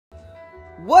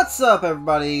What's up,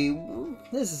 everybody?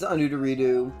 This is Undo to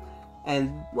Redo,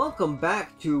 and welcome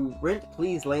back to Rent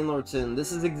Please Landlord Sin.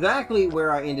 This is exactly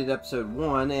where I ended episode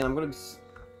 1, and I'm going to be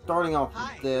starting off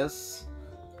with this.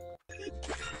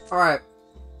 Alright.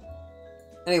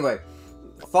 Anyway,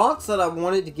 thoughts that I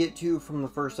wanted to get to from the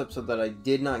first episode that I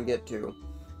did not get to.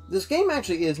 This game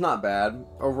actually is not bad,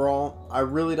 overall. I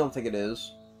really don't think it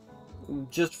is.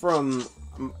 Just from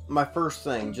my first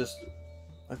thing, just...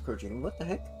 life coaching. What the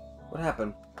heck? What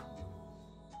happened?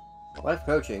 Life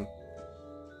coaching.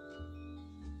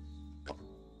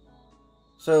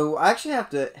 So, I actually have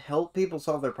to help people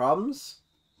solve their problems?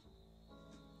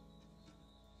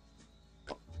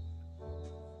 I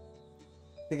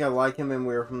think I like him and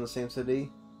we're from the same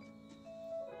city.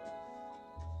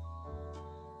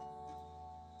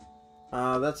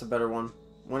 That's a better one.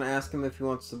 Want to ask him if he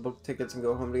wants to book tickets and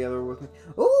go home together with me?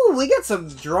 Ooh, we got some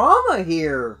drama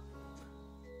here!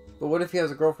 But what if he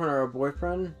has a girlfriend or a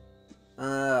boyfriend?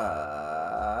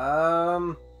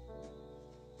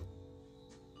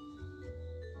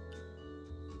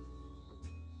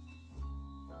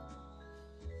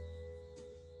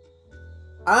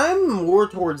 I'm more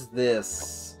towards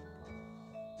this.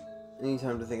 I need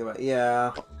time to think about it.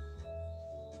 Yeah.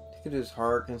 Take it to his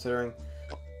heart, considering.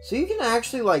 So you can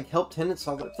actually, like, help tenants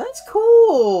solve it. That's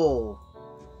cool!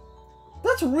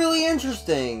 That's really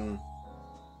interesting.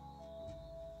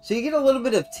 So you get a little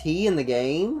bit of tea in the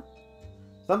game.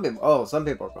 Some people are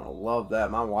gonna love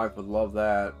that. My wife would love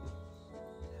that.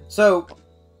 So,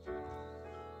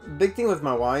 big thing with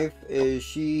my wife is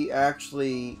she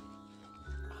actually,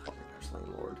 oh my gosh,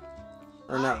 landlord,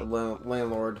 or not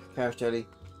landlord, cash daddy.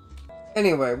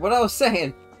 Anyway, what I was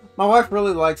saying, my wife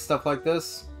really likes stuff like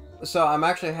this, so I'm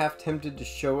actually half tempted to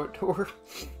show it to her.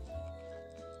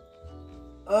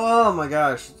 Oh my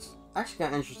gosh. Actually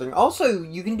kind of interesting. Also,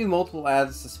 you can do multiple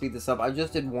ads to speed this up. I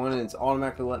just did one and it's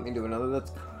automatically letting me do another.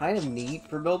 That's kind of neat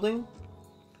for building.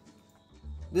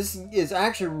 This is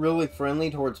actually really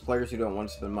friendly towards players who don't want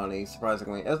to spend money,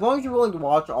 surprisingly. As long as you're willing to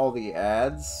watch all the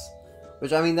ads.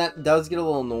 Which, I mean, that does get a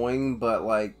little annoying, but,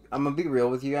 like, I'm gonna be real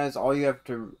with you guys. All you have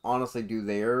to honestly do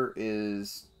there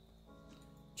is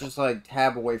just, like,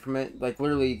 tab away from it. Like,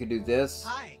 literally, you could do this.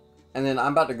 Hi. And then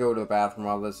I'm about to go to the bathroom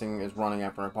while this thing is running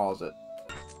after I pause it.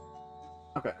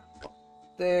 Okay.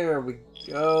 There we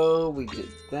go. We did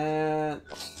that.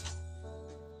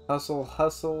 Hustle,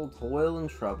 hustle, toil, and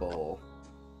trouble.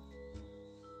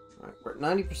 Alright, we're at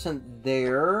 90%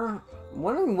 there. I'm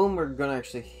wondering when we're gonna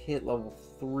actually hit level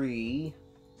 3.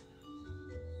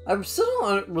 I still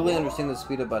don't really understand the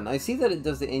speed up button. I see that it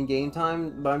does the in-game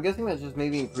time, but I'm guessing that just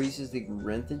maybe increases the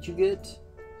rent that you get.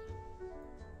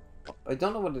 I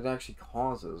don't know what it actually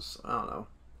causes. I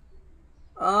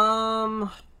don't know.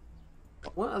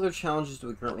 What other challenges do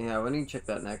we currently have? I need to check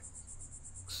that next.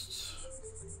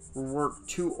 Work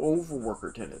 2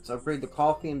 overworker tenants. Upgrade the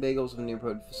coffee and bagels of the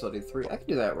neighborhood facility 3. I can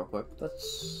do that real quick.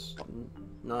 That's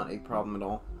not a problem at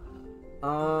all.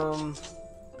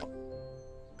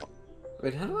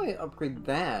 Wait, how do I upgrade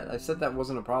that? I said that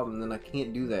wasn't a problem, then I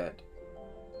can't do that.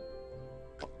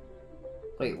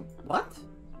 Wait, what?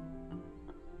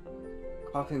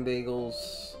 Coffee and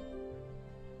bagels.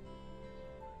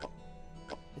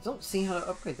 I don't see how to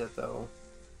upgrade that, though.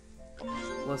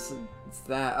 Unless it's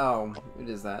that. Oh, it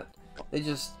is that. They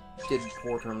just did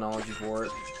poor terminology for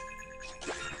it.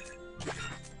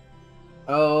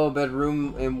 Oh,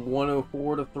 bedroom in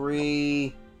 104 to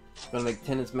 3. Gonna make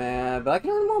tenants mad, but I can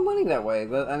earn more money that way.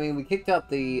 But, I mean, we kicked out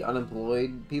the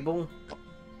unemployed people.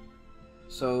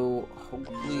 So,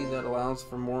 hopefully that allows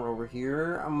for more over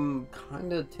here. I'm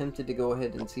kind of tempted to go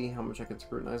ahead and see how much I can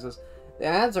scrutinize this. The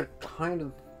ads are kind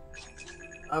of...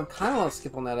 I'm kind of want to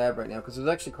skip on that ad right now, because there's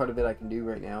actually quite a bit I can do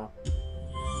right now.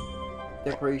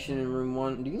 Decoration in room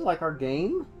 1. Do you like our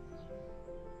game?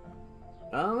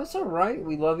 It's alright.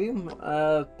 We love you.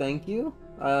 Thank you.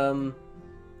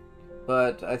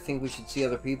 But I think we should see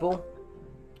other people.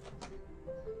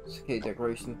 Okay,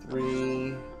 decoration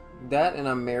 3. That, and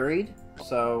I'm married,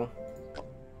 so...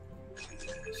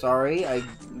 Sorry, I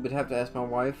would have to ask my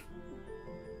wife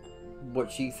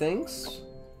what she thinks.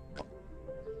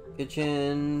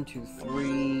 Kitchen, 2,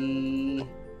 3...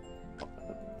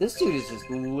 This dude is just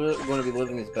going to be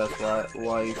living his best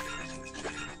life.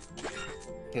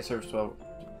 Okay, service 12.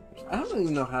 I don't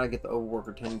even know how to get the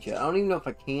overworker 10 yet. I don't even know if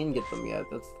I can get them yet.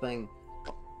 That's the thing.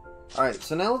 Alright,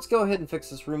 so now let's go ahead and fix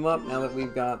this room up now that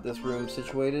we've got this room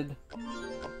situated.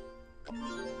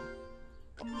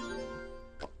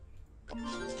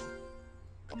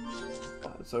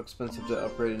 It's so expensive to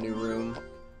upgrade a new room.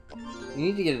 You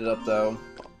need to get it up, though.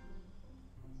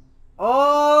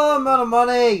 Oh, amount of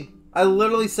money! I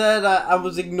literally said I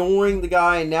was ignoring the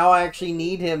guy, and now I actually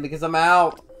need him because I'm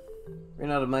out.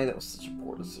 Ran out of money. That was such a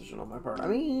poor decision on my part. I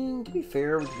mean, to be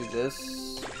fair, we could do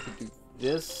this. We could do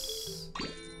this.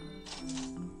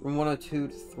 From 102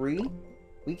 to 3.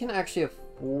 We can actually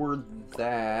afford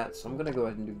that, so I'm gonna go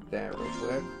ahead and do that real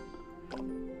quick.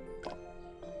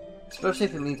 Especially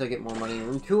if it means I get more money.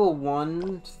 Room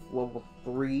 201 to level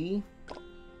 3.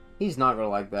 He's not gonna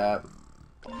like that.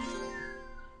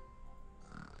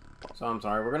 So I'm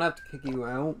sorry, we're gonna have to kick you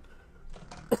out.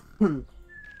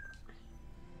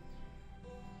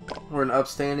 We're an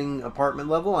upstanding apartment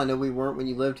level. I know we weren't when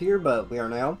you lived here, but we are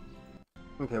now.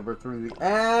 Okay, we're through the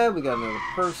ad. We got another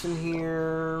person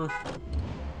here.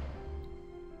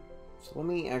 So let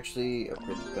me actually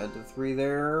upgrade the bed to 3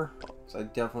 there. So I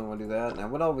definitely want to do that. Now,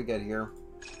 what all we got here?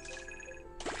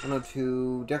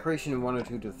 102, decoration in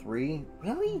 102 to 3.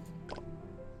 Really?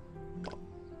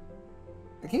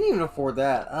 I can't even afford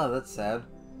that. Oh, that's sad.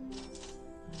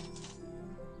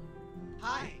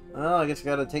 Hi. Oh, I guess I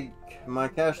gotta take my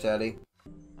cash daddy.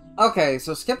 Okay,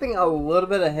 so skipping a little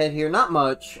bit ahead here, not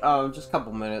much, just a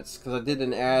couple minutes, because I did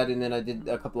an ad and then I did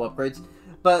a couple upgrades.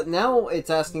 But now it's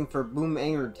asking for boom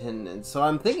anchor attendance, so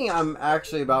I'm thinking I'm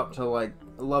actually about to, like,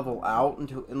 level out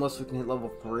unless we can hit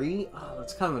level 3. Oh,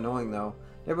 that's kind of annoying, though.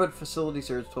 Neighborhood facility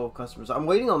serves 12 customers. I'm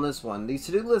waiting on this one. These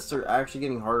to-do lists are actually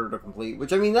getting harder to complete,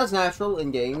 which, I mean, that's natural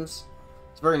in games.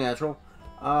 It's very natural.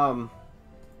 Per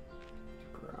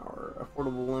hour,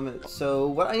 affordable limit. So,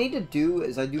 what I need to do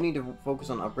is I do need to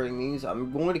focus on upgrading these.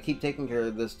 I'm going to keep taking care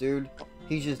of this dude.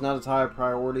 He's just not as high a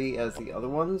priority as the other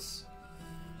ones.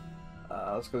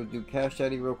 Let's go do cash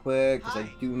daddy real quick, because I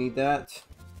do need that.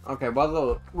 Okay, while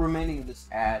the remaining of this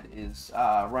ad is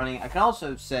running, I can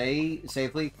also say,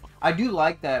 safely, I do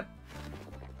like that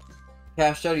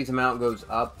cash daddy's amount goes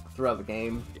up throughout the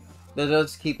game. That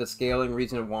does keep a scaling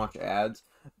reason to watch ads.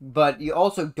 But you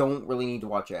also don't really need to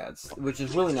watch ads, which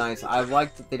is really nice. I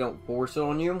like that they don't force it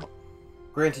on you.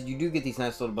 Granted, you do get these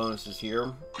nice little bonuses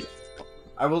here.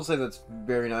 I will say that's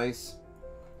very nice.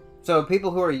 So, people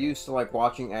who are used to, like,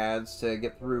 watching ads to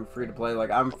get through free-to-play,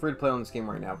 like, I'm free-to-play on this game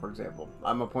right now, for example.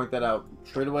 I'm gonna point that out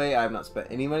straight away. I have not spent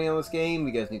any money on this game.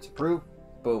 You guys need some proof.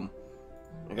 Boom.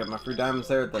 I got my free diamonds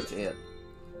there. That's it.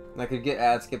 And I could get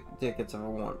ad skip tickets if I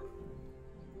want.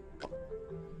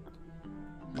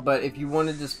 But if you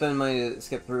wanted to spend money to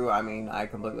skip through, I mean, I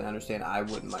completely understand. I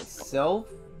wouldn't myself.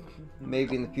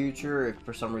 Maybe in the future, if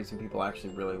for some reason people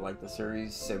actually really like the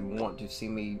series and want to see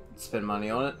me spend money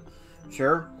on it.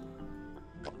 Sure.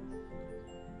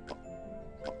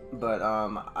 But,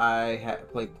 I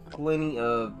played plenty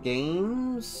of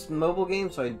games, mobile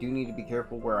games, so I do need to be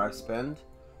careful where I spend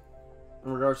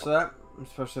in regards to that.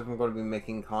 Especially if I'm going to be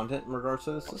making content in regards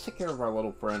to this. Let's take care of our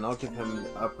little friend. I'll give him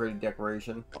upgraded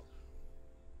decoration.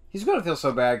 He's going to feel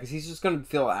so bad, because he's just going to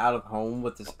feel out of home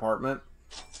with this apartment.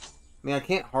 I mean, I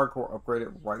can't hardcore upgrade it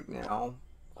right now.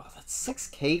 Oh, that's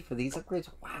 6K for these upgrades?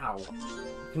 Wow.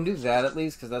 I can do that at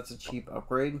least, because that's a cheap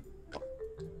upgrade.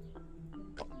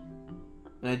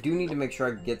 And I do need to make sure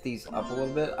I get these up a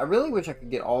little bit. I really wish I could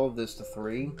get all of this to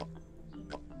 3.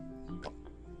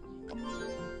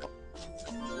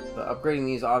 But upgrading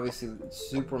these, obviously, it's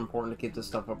super important to keep this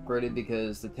stuff upgraded,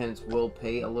 because the tenants will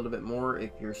pay a little bit more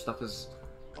if your stuff is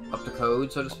up to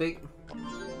code, so to speak.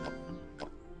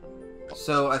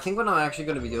 So, I think what I'm actually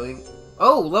going to be doing...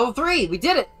 Oh, level 3! We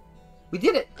did it! We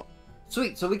did it!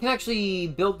 Sweet, so we can actually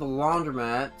build the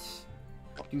laundromat.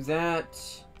 Do that.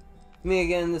 Me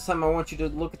again, this time I want you to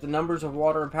look at the numbers of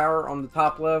water and power on the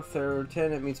top left. There are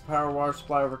 10, it means power and water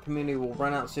supply of our community will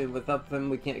run out soon. Without them,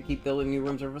 we can't keep building new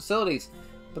rooms or facilities.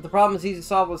 But the problem is easy to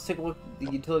solve. Let's take a look at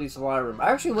the utility supply room.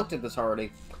 I actually looked at this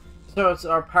already. So it's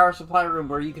our power supply room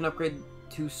where you can upgrade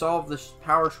to solve the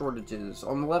power shortages.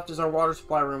 On the left is our water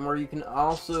supply room where you can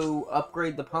also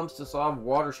upgrade the pumps to solve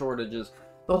water shortages.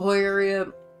 The whole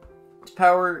area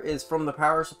power is from the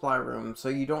power supply room, so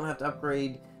you don't have to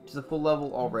upgrade to the full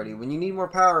level already. When you need more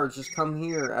power, just come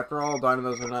here. After all,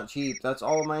 dynamos are not cheap. That's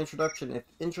all of my introduction. If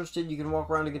interested, you can walk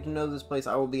around to get to know this place.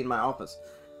 I will be in my office.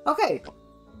 Okay.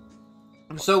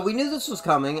 So we knew this was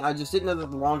coming. I just didn't know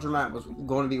that the laundromat was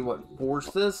going to be what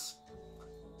forced this.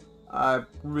 I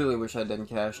really wish I didn't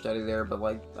cash daddy there, but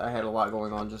like I had a lot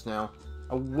going on just now.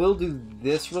 I will do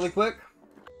this really quick.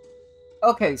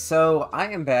 Okay, so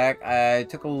I am back. I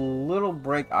took a little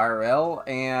break IRL,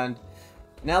 and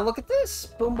now look at this.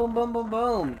 Boom, boom, boom, boom,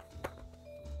 boom.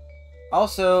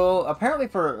 Also, apparently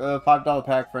for a $5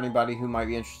 pack for anybody who might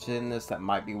be interested in this that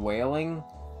might be whaling.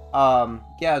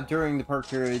 Yeah, during the perk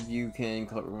period, you can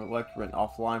collect rent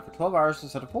offline for 12 hours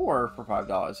instead of 4 for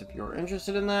 $5 if you're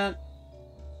interested in that.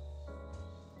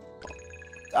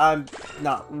 I'm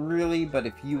not really, but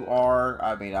if you are,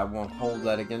 I mean, I won't hold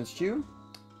that against you.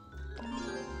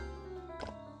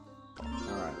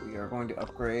 Alright, we are going to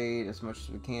upgrade as much as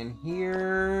we can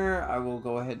here. I will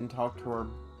go ahead and talk to our...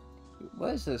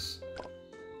 What is this?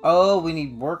 Oh, we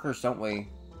need workers, don't we?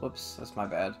 Whoops, that's my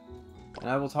bad. And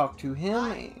I will talk to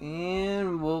him,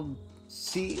 and we'll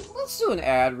see. Let's do an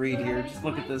ad read here. Just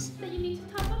look at this.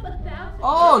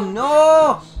 Oh,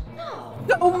 no!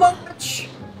 So much!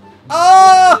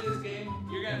 Oh!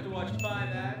 You're gonna have to watch 5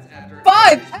 ads after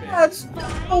 5 ads?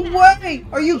 No way!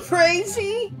 Are you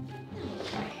crazy?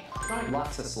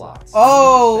 lots of slots.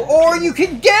 Oh, or you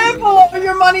can gamble all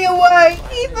your money away!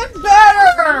 Even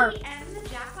better!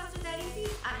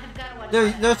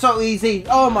 They're so easy.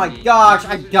 Oh my gosh,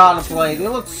 I gotta play. They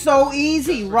look so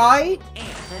easy, right?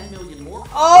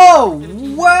 Oh,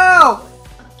 wow!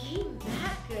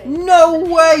 No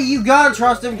way! You gotta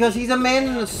trust him because he's a man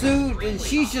in a suit and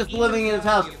she's just living in his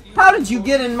house. How did you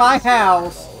get in my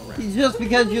house? Just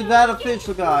because you're that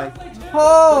official guy.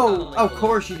 Oh! Of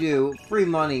course you do. Free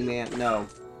money, man. No.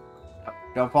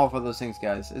 Don't fall for those things,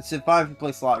 guys. It's fine if you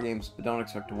play slot games, but don't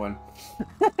expect to win.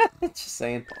 Just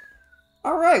saying.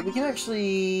 Alright, we can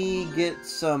actually get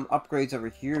some upgrades over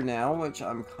here now, which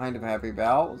I'm kind of happy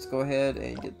about. Let's go ahead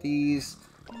and get these.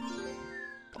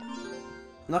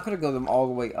 I'm not going to go them all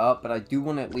the way up, but I do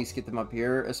want to at least get them up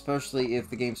here, especially if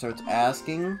the game starts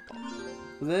asking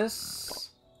for this.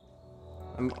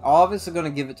 I'm obviously going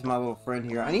to give it to my little friend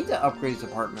here. I need to upgrade his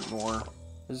apartment more.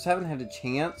 I just haven't had a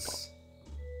chance.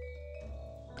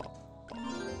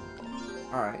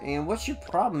 Alright, and what's your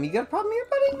problem? You got a problem here,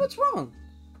 buddy? What's wrong?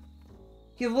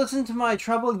 You've listened to my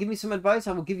trouble and give me some advice.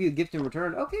 I will give you a gift in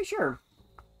return. Okay, sure.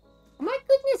 Oh my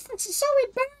goodness, this is so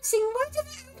embarrassing. Why do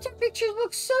the actor pictures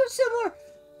look so similar?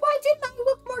 Why didn't I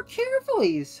look more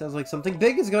carefully? Sounds like something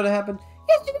big is going to happen.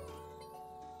 Yesterday,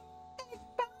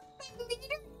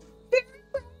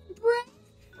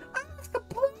 I was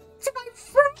complaining to my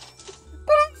friend,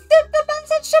 but I sent the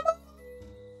message to my...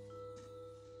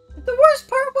 The worst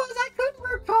part was I couldn't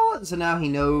recall it. So now he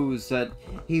knows that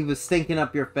he was thinking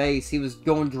up your face. He was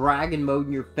going dragon mode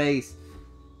in your face.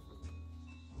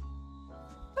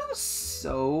 That was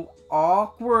so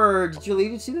awkward. Did you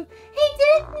leave it to them? He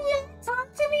didn't even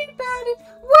talk to me about it.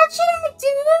 What should I do?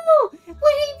 Would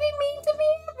he be mean to me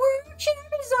at work? Should I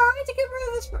resign to get rid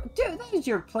of this? Dude, that is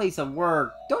your place of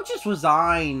work. Don't just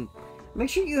resign. Make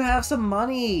sure you have some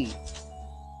money.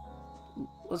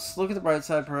 Let's look at the bright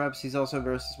side. Perhaps he's also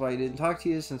embarrassed that's why he didn't talk to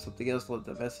you since something else left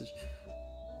that message.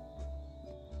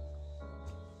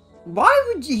 Why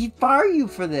would he fire you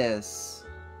for this?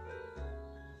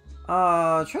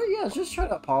 Just try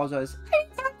to apologize. I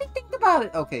didn't have to think about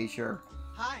it. Okay, sure.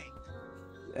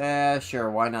 Hi. Sure,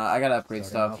 why not? I gotta upgrade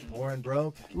stuff. Poor and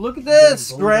broke. Look at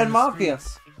this! Grand Mafia!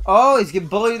 Oh, he's getting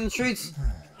bullied in the streets.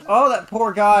 Oh, that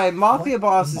poor guy. Mafia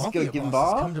boss is good. Give him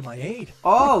Bob. Come to my aid.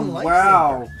 Oh,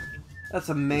 wow. That's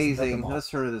amazing. Let's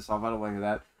turn this off. I don't want to hear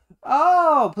that.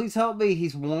 Oh, please help me.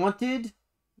 He's wanted.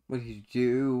 What did you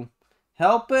do?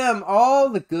 Help him. Oh,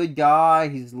 the good guy.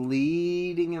 He's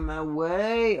leading him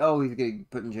away. Oh, he's getting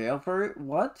put in jail for it?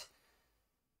 What?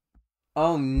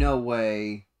 Oh, no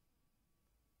way.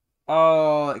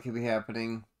 Oh, it could be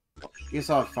happening. I guess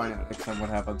I'll find out next time what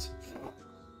happens.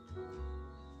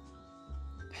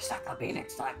 There's not gonna be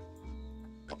next time.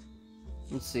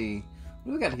 Let's see.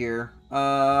 What do we got here?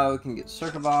 We can get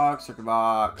circuit box.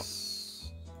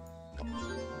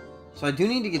 So I do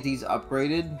need to get these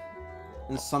upgraded.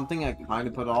 And something I kind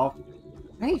of put off.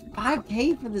 I need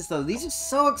 5K for this though. These are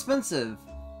so expensive.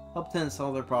 Help tenants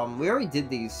solve their problem. We already did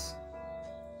these.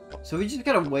 So we just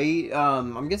gotta wait.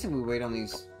 I'm guessing we wait on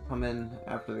these come in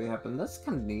after they happen. That's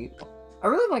kind of neat. I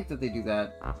really like that they do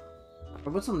that.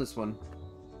 But what's on this one?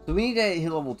 So we need to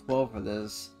hit level 12 for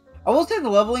this. I will say the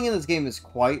leveling in this game is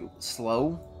quite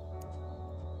slow.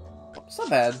 It's not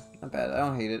bad. Not bad. I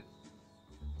don't hate it.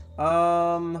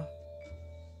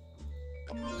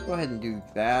 Let's go ahead and do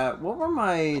that. What were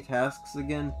my tasks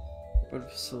again? Go to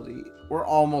facility. We're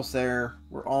almost there.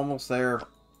 We're almost there.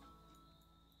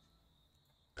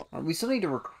 We still need to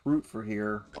recruit for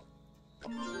here.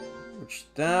 Which,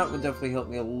 that would definitely help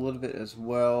me a little bit as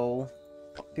well.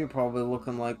 People probably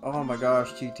looking like, oh my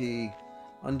gosh, GT.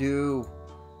 Undo.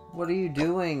 What are you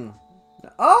doing?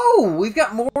 Oh! We've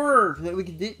got more that we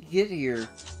can get here.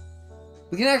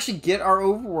 We can actually get our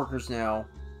overworkers now.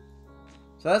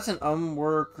 So that's an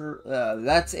unworker.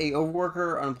 That's a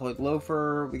overworker, unemployed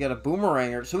loafer. We got a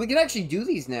boomeranger. So we can actually do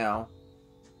these now.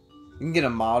 You can get a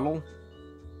model.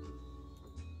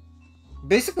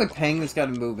 Basically paying this guy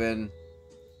to move in.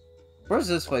 Where's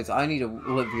this place? I need to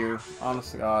live here.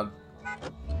 Honest to God.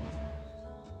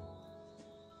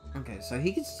 Okay, so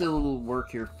he can still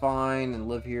work here fine and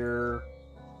live here.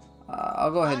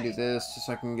 I'll go ahead and do this just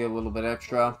so I can get a little bit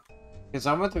extra. Because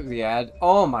I went through the ad.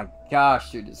 Oh my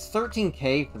gosh, dude. It's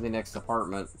 13K for the next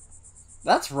apartment.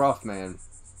 That's rough, man.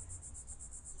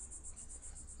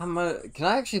 Can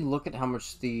I actually look at how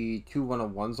much the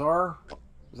 2101s are?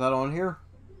 Is that on here?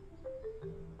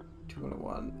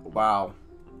 2101. Wow.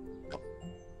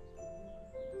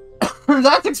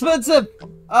 That's expensive!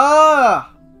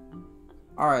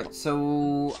 Alright,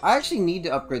 so I actually need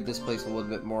to upgrade this place a little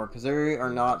bit more because they are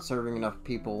not serving enough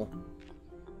people.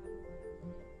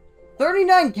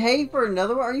 39K for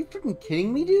another one? Are you freaking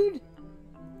kidding me, dude?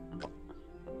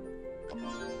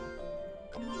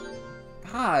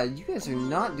 God, you guys are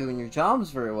not doing your jobs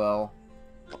very well.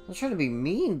 I'm not trying to be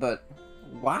mean, but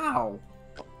wow.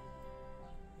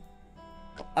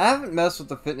 I haven't messed with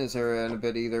the fitness area in a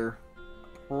bit either.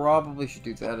 Probably should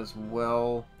do that as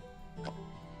well.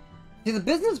 See, the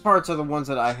business parts are the ones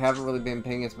that I haven't really been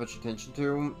paying as much attention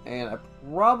to, and I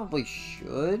probably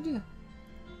should.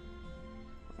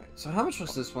 Alright, so how much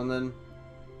was this one then?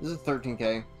 This is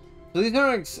 13K. So these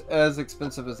aren't as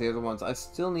expensive as the other ones. I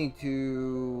still need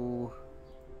to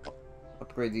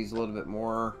upgrade these a little bit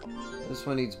more. This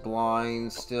one needs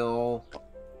blinds still.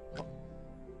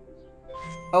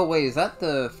 Oh wait, is that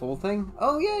the full thing?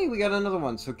 Oh yay, we got another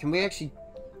one. So can we actually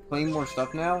claim more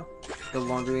stuff now? The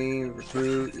laundry,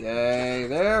 recruit, yay,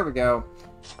 there we go.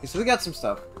 Okay, so we got some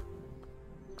stuff.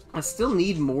 I still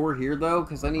need more here though,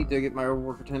 because I need to get my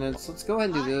overwork attendance. Let's go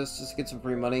ahead and do this, just to get some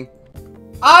free money.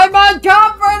 I'm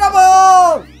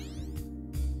uncomfortable!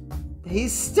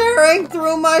 He's staring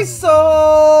through my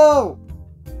soul!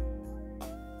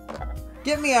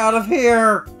 Get me out of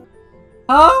here!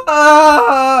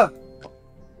 Ah!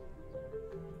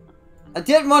 I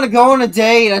didn't want to go on a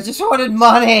date, I just wanted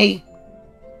money!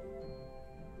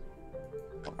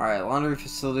 Alright, laundry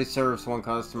facility serves one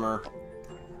customer.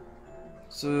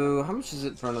 So, how much is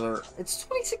it for another? It's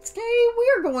 26K!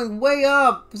 We are going way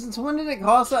up! Since when did it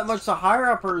cost that much to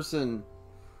hire a person?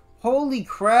 Holy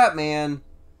crap, man.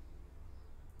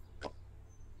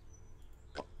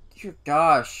 Dear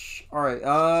gosh. Alright,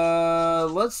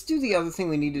 let's do the other thing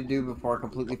we need to do before I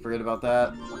completely forget about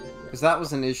that. Because that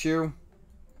was an issue.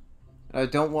 I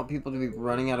don't want people to be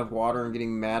running out of water and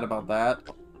getting mad about that.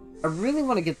 I really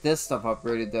want to get this stuff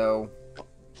upgraded, though.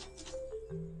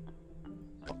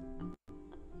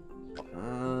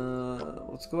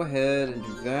 Let's go ahead and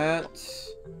do that.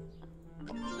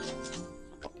 Do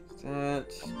that.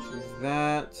 Do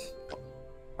that.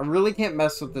 I really can't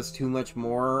mess with this too much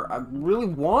more. I really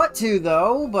want to,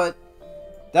 though, but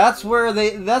that's where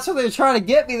they're trying to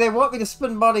get me. They want me to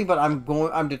spend money, but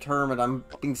I'm determined. I'm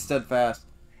being steadfast.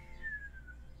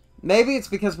 Maybe it's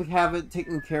because we haven't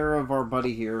taken care of our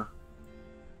buddy here.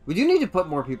 We do need to put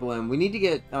more people in. We need to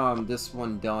get this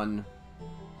one done.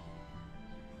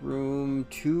 Room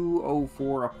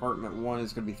 204, apartment 1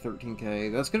 is going to be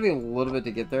 13K. That's going to be a little bit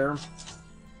to get there.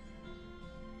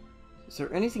 Is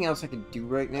there anything else I could do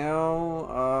right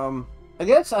now? I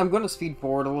guess I'm going to speed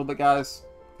forward a little bit, guys.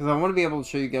 Because I want to be able to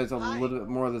show you guys a little bit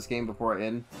more of this game before I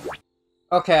end.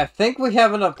 Okay, I think we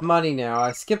have enough money now.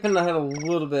 I skip ahead a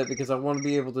little bit because I want to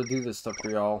be able to do this stuff for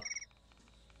y'all.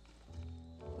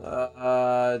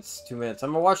 It's 2 minutes.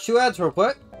 I'm gonna watch 2 ads real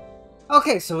quick.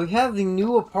 Okay, so we have the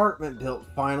new apartment built,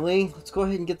 finally. Let's go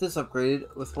ahead and get this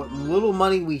upgraded with what little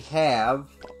money we have,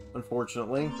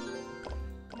 unfortunately.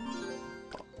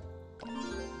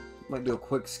 Might do a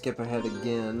quick skip ahead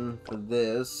again for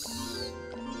this.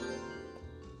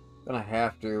 Gonna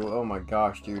have to. Oh my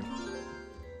gosh, dude.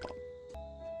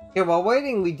 Okay, while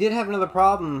waiting, we did have another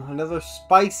problem. Another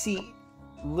spicy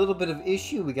little bit of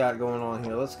issue we got going on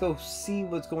here. Let's go see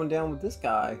what's going down with this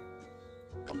guy.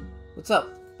 What's up?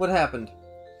 What happened?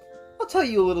 I'll tell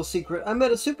you a little secret. I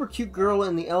met a super cute girl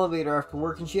in the elevator after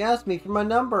work and she asked me for my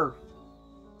number.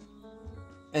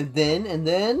 And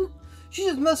then? She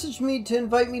just messaged me to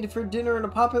invite me for dinner in a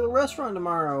popular restaurant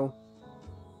tomorrow.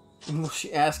 Will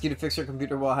she ask you to fix her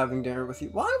computer while having dinner with you?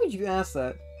 Why would you ask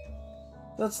that?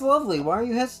 That's lovely. Why are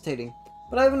you hesitating?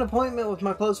 But I have an appointment with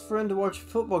my close friend to watch a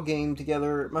football game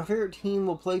together. My favorite team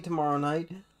will play tomorrow night.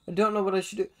 I don't know what I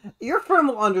should do. Your friend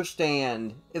will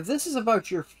understand. If this is about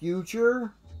your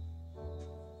future...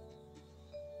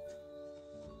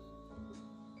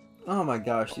 Oh my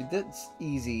gosh, dude, that's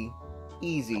easy.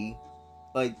 Easy.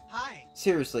 Like,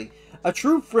 seriously. A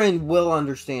true friend will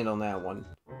understand on that one.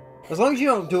 As long as you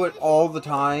don't do it all the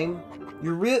time,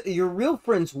 your real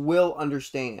friends will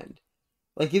understand.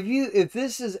 Like, if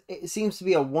this seems to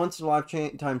be a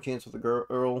once-in-a-lifetime chance with a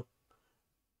girl,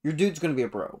 your dude's gonna be a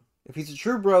bro. If he's a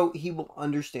true bro, he will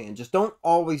understand. Just don't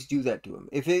always do that to him.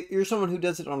 If you're someone who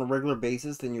does it on a regular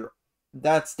basis, then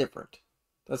that's different.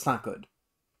 That's not good.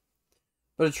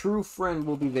 But a true friend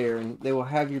will be there, and they will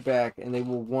have your back, and they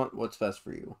will want what's best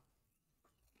for you.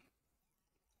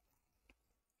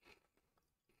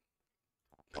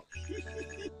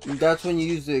 And that's when you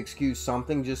use the excuse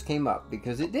something just came up,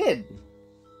 because it did.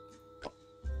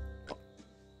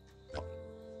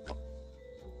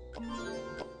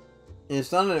 And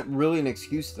it's not really an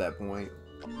excuse at that point.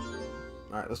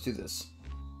 Alright, let's do this.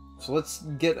 So let's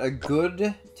get a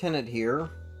good tenant here.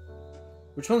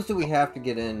 Which ones do we have to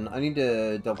get in? I need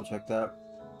to double check that.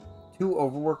 2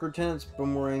 overworker tenants,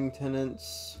 boomerang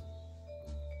tenants.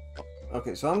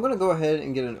 Okay, so I'm going to go ahead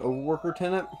and get an overworker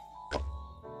tenant.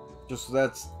 Just so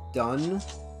that's done.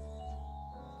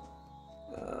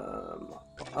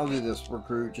 I'll do this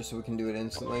recruit just so we can do it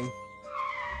instantly.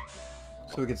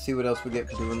 So we can see what else we get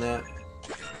for doing that.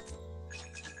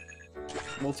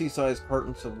 Multi-size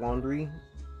cartons of laundry.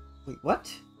 Wait,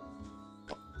 what?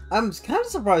 I'm kind of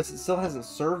surprised it still hasn't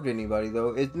served anybody, though.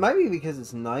 It might be because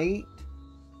it's night.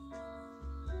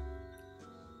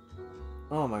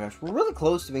 Oh my gosh, we're really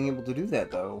close to being able to do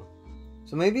that, though.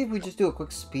 So maybe if we just do a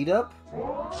quick speed up.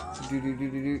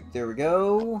 There we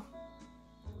go.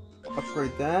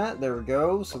 Upgrade that. There we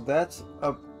go. So that's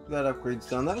up. That upgrade's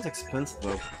done. That was expensive,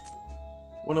 though.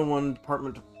 101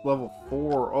 department level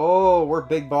 4. Oh, we're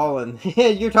big ballin'.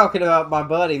 You're talking about my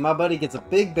buddy. My buddy gets a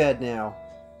big bed now.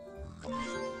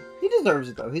 He deserves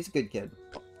it, though. He's a good kid.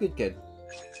 Good kid.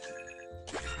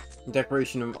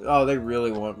 Decoration of... Oh, they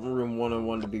really want room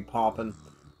 101 to be popping.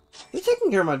 They're taking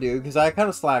care of my dude, because I kind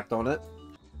of slacked on it.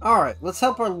 Alright, let's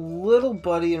help our little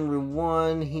buddy in room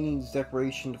 1. He needs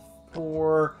decoration to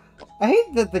 4. I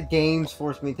hate that the games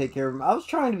forced me to take care of him. I was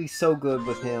trying to be so good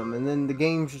with him, and then the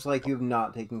game's just like, you have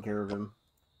not taken care of him.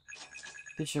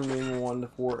 Kitchen room 1 to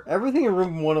 4. Everything in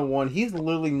room 101, he's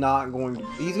literally not going to...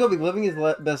 He's going to be living his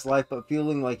best life, but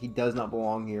feeling like he does not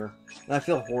belong here. And I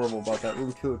feel horrible about that.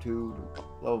 Room 202 to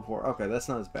level 4. Okay, that's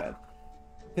not as bad.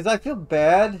 Because I feel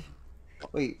bad...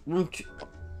 Wait, room 2...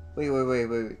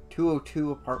 Wait.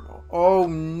 202 apartment. Oh,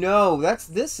 no! That's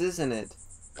this, isn't it?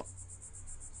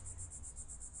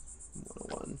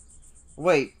 101.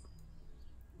 Wait.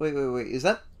 Is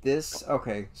that this?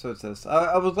 Okay, so it's this.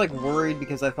 I was, like, worried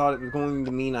because I thought it was going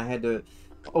to mean I had to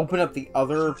open up the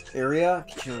other area.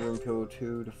 Kitchen room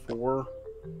 202 to 4.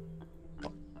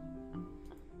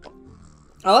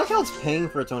 I like how it's paying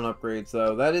for its own upgrades,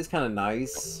 though. That is kind of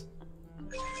nice.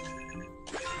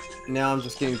 Now I'm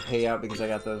just getting payout because I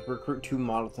got the recruit 2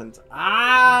 model tenants.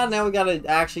 Ah, now we gotta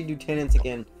actually do tenants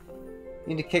again.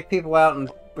 Need to kick people out and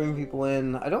bring people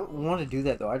in. I don't want to do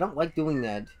that, though. I don't like doing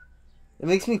that. It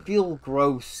makes me feel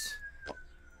gross.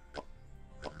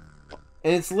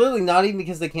 And it's literally not even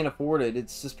because they can't afford it.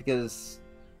 It's just because...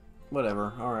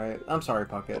 Whatever. Alright. I'm sorry,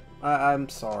 Puckett. I'm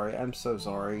sorry. I'm so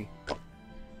sorry.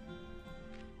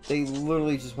 They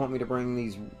literally just want me to bring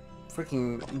these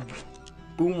freaking...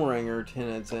 boomeranger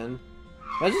tenants in.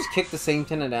 I just kick the same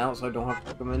tenant out so I don't have to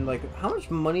put them in. Like, how much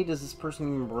money does this person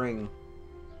even bring?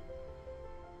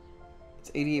 It's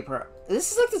 88 per hour.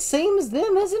 This is like the same as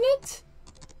them, isn't it?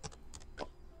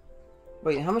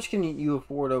 Wait, how much can you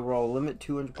afford overall? Limit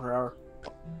 200 per hour.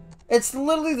 It's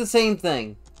literally the same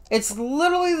thing. It's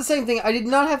literally the same thing. I did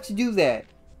not have to do that.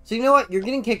 So you know what? You're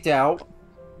getting kicked out.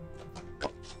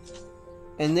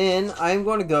 And then I'm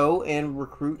going to go and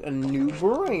recruit a new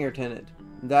boomeranger tenant.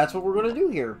 That's what we're going to do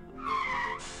here.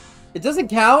 It doesn't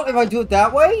count if I do it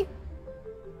that way?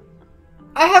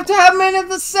 I have to have them in at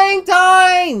the same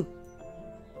time!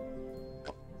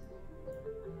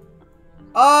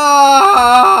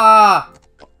 Ah!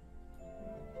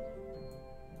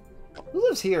 Who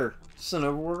lives here? Just an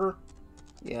overworker?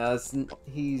 Yeah,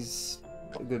 he's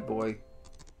a good boy.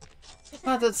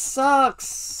 God, that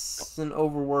sucks! An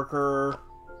overworker.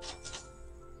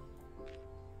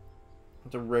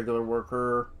 It's a regular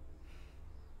worker.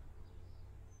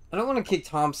 I don't want to kick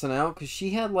Thompson out because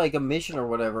she had like a mission or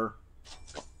whatever.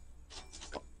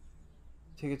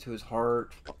 Take it to his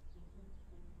heart.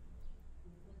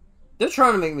 They're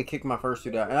trying to make me kick my first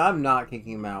dude out, and I'm not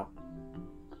kicking him out.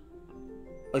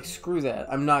 Like, screw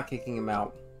that. I'm not kicking him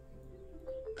out.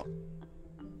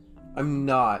 I'm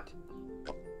not.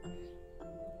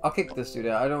 I'll kick this dude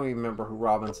out. I don't even remember who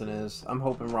Robinson is. I'm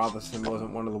hoping Robinson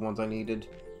wasn't one of the ones I needed.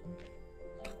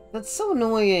 That's so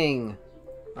annoying.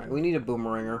 Alright, we need a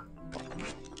boomeranger.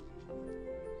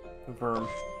 Confirm.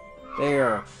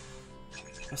 There.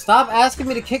 Stop asking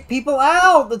me to kick people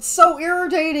out! That's so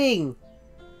irritating!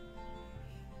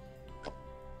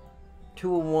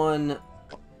 201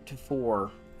 to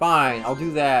 4. Fine, I'll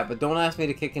do that, but don't ask me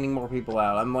to kick any more people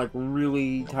out. I'm, like,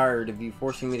 really tired of you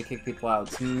forcing me to kick people out.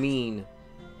 It's mean.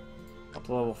 Up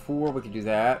to level 4, we could do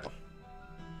that.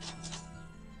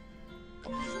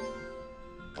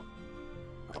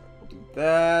 We'll do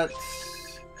that.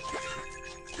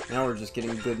 Now we're just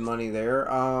getting good money there.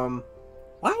 Why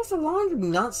has the laundry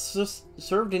not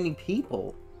served any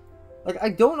people? Like, I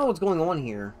don't know what's going on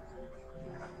here.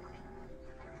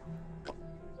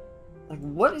 Like,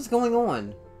 what is going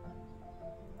on?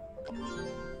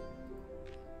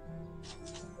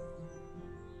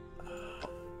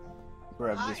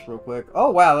 Grab this real quick.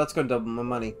 Oh, wow, that's gonna double my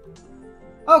money.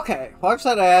 Okay, watch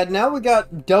that ad. Now we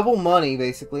got double money,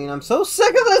 basically, and I'm so sick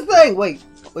of this thing! Wait.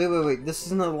 This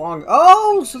isn't a long...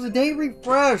 Oh, so the day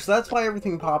refreshed. That's why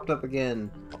everything popped up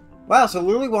again. Wow, so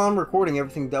literally while I'm recording,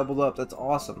 everything doubled up. That's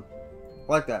awesome.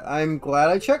 I like that. I'm glad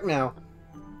I checked now.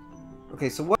 Okay,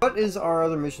 so what is our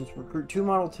other missions? Recruit 2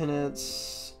 model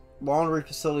tenants, laundry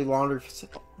facility.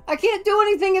 I can't do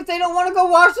anything if they don't want to go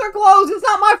wash their clothes. It's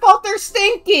not my fault they're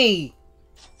stinky.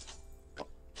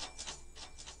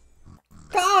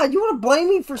 God, you want to blame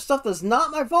me for stuff that's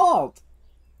not my fault.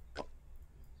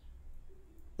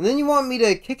 And then you want me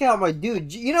to kick out my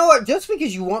dude. You know what? Just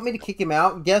because you want me to kick him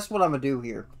out, guess what I'm going to do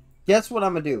here? Guess what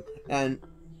I'm going to do? And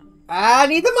I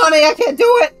need the money. I can't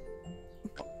do it.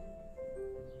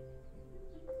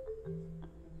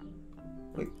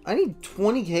 Wait, I need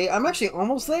 20k. I'm actually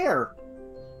almost there.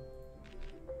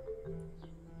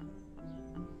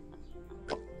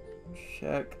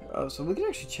 Check. Oh, so we can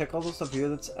actually check all this stuff here.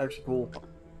 That's actually cool.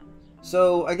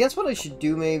 So, I guess what I should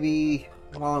do maybe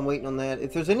while I'm waiting on that,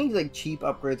 if there's any like cheap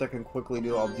upgrades I can quickly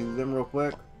do, I'll do them real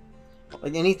quick.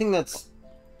 Like anything that's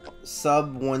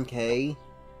sub 1k.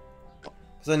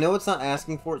 Because I know it's not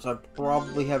asking for it, so I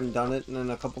probably haven't done it in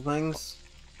a couple things.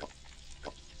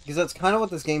 Because that's kind of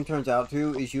what this game turns out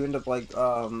to, is you end up like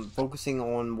focusing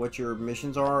on what your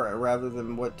missions are rather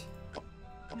than what...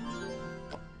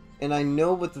 And I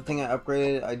know with the thing I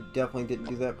upgraded, I definitely didn't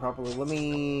do that properly. Let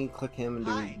me click him and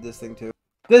do this thing too.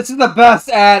 This is the best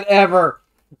ad ever!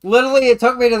 Literally, it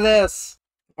took me to this.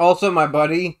 Also, my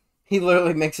buddy, he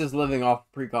literally makes his living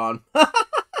off pre-con.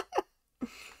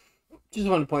 Just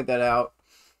want to point that out.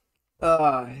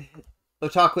 Pt2,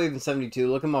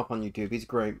 look him up on YouTube. He's a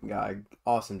great guy.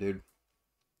 Awesome dude.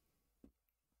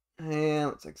 And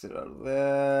let's exit out of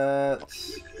that.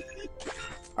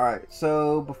 Alright,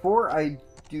 so before I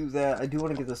do that, I do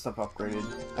want to get this stuff upgraded.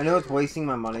 I know it's wasting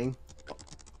my money.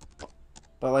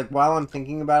 But like while I'm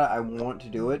thinking about it, I want to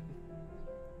do it.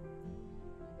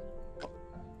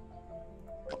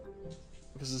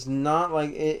 Because it's not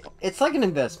like it's like an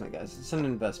investment, guys. It's an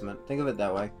investment. Think of it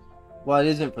that way. Well, it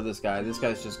isn't for this guy. This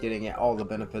guy's just getting all the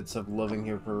benefits of living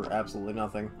here for absolutely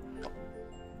nothing.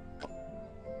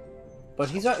 But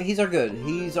he's our good.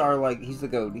 He's the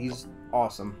GOAT. He's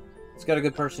awesome. He's got a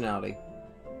good personality.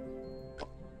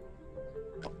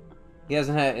 He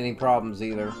hasn't had any problems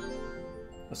either.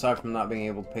 Aside from not being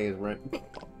able to pay his rent.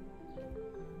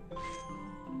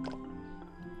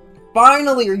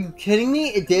 Finally! Are you kidding me?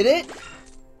 It did it?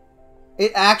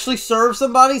 It actually served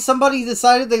somebody? Somebody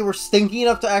decided they were stinky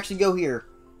enough to actually go here.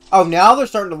 Oh, now they're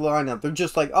starting to line up. They're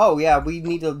just like, oh yeah, we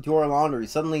need to do our laundry.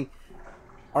 Suddenly,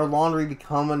 our laundry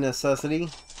become a necessity.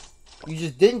 You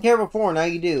just didn't care before, now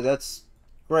you do. That's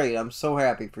great. I'm so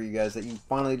happy for you guys that you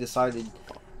finally decided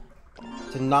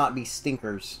to not be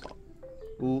stinkers.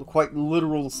 Quite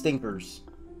literal stinkers.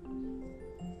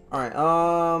 Alright,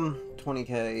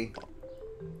 20k.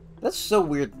 That's so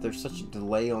weird that there's such a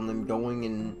delay on them going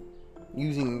and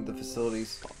using the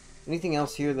facilities. Anything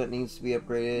else here that needs to be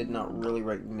upgraded? Not really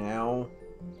right now.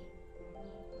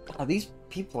 God, these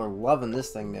people are loving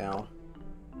this thing now.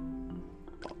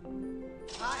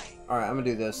 Alright, I'm gonna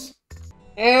do this.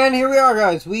 And here we are,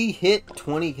 guys. We hit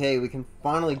 20k. We can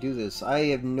finally do this. I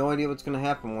have no idea what's gonna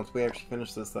happen once we actually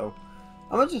finish this, though.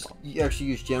 I'm gonna just actually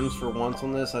use gems for once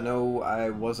on this. I know I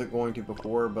wasn't going to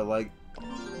before, but like,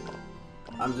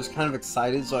 I'm just kind of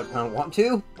excited, so I kind of want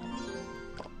to.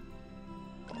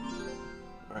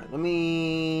 Alright,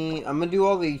 I'm gonna do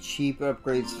all the cheap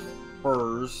upgrades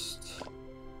first.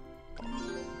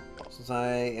 Since I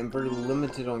am very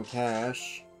limited on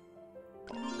cash.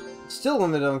 Still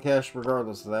limited on cash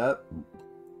regardless of that.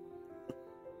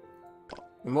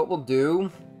 And what we'll do...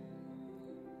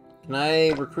 Can I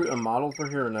recruit a model for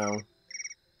here or no?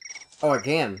 Oh, I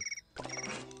can.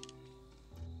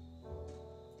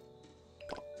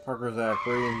 Parker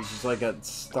Zachary, and he's just like got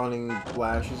stunning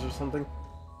lashes or something.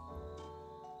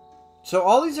 So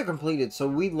all these are completed, so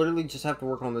we literally just have to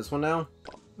work on this one now?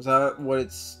 Is that what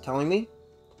it's telling me?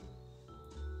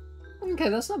 Okay,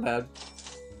 that's not bad.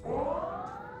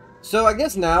 So I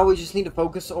guess now we just need to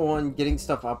focus on getting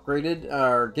stuff upgraded,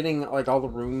 or getting like all the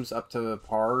rooms up to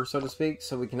par, so to speak,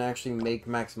 so we can actually make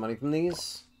max money from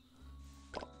these.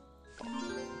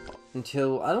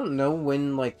 Until, I don't know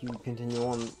when, like, you continue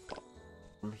on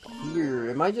from here.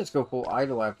 It might just go full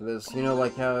idle after this, you know,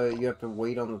 like how you have to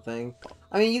wait on the thing.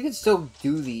 I mean, you can still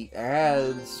do the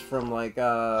ads from, like,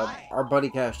 our buddy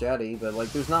Cash Daddy, but,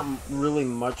 like, there's not really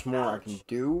much more I can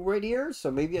do right here,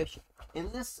 so maybe I should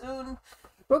end this soon.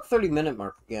 Broke 30-minute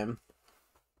mark again.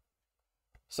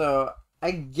 So,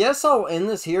 I guess I'll end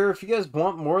this here. If you guys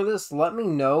want more of this, let me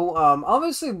know.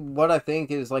 Obviously, what I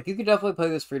think is, like, you could definitely play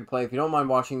this free to play if you don't mind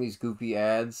watching these goofy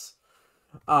ads.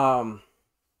 Could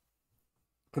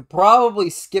probably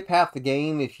skip half the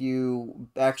game if you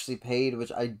actually paid,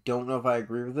 which I don't know if I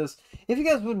agree with this. If you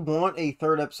guys would want a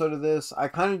third episode of this, I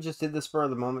kind of just did this spur of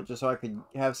the moment just so I could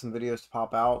have some videos to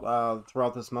pop out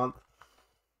throughout this month.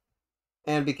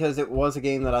 And because it was a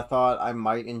game that I thought I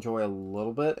might enjoy a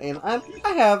little bit, and I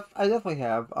definitely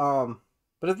have. But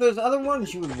if there's other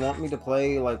ones you would want me to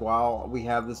play, like, while we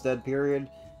have this dead period,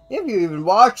 if you even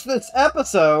watched this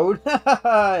episode,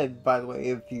 by the way,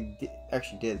 if you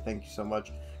actually did, thank you so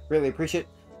much. Really appreciate it.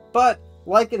 But,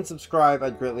 like and subscribe,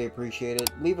 I'd greatly appreciate it.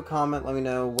 Leave a comment, let me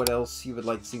know what else you would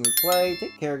like to see me play.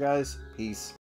 Take care, guys. Peace.